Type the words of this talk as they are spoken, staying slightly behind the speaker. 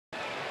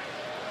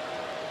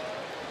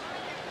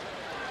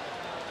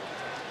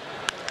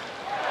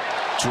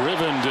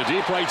Driven to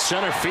deep right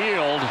center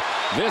field.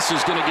 This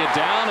is going to get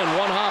down and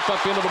one hop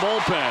up into the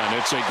bullpen.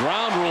 It's a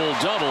ground rule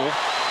double.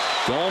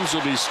 Gomes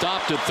will be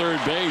stopped at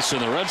third base,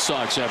 and the Red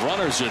Sox have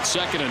runners at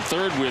second and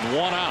third with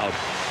one out.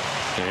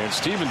 And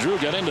Stephen Drew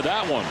got into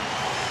that one.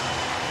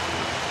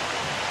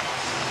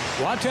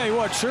 Well, I'll tell you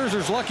what,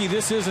 Scherzer's lucky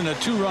this isn't a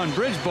two-run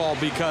bridge ball,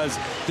 because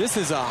this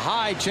is a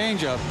high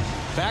changeup.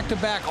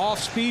 Back-to-back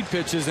off-speed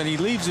pitches, and he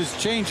leaves his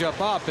changeup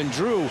up, and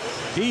Drew,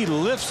 he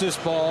lifts this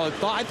ball.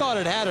 I thought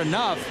it had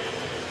enough,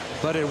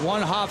 but it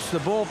one hops the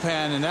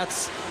bullpen, and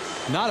that's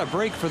not a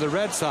break for the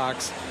Red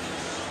Sox,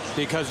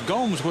 because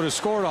Gomes would have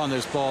scored on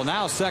this ball.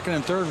 Now second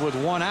and third with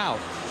one out.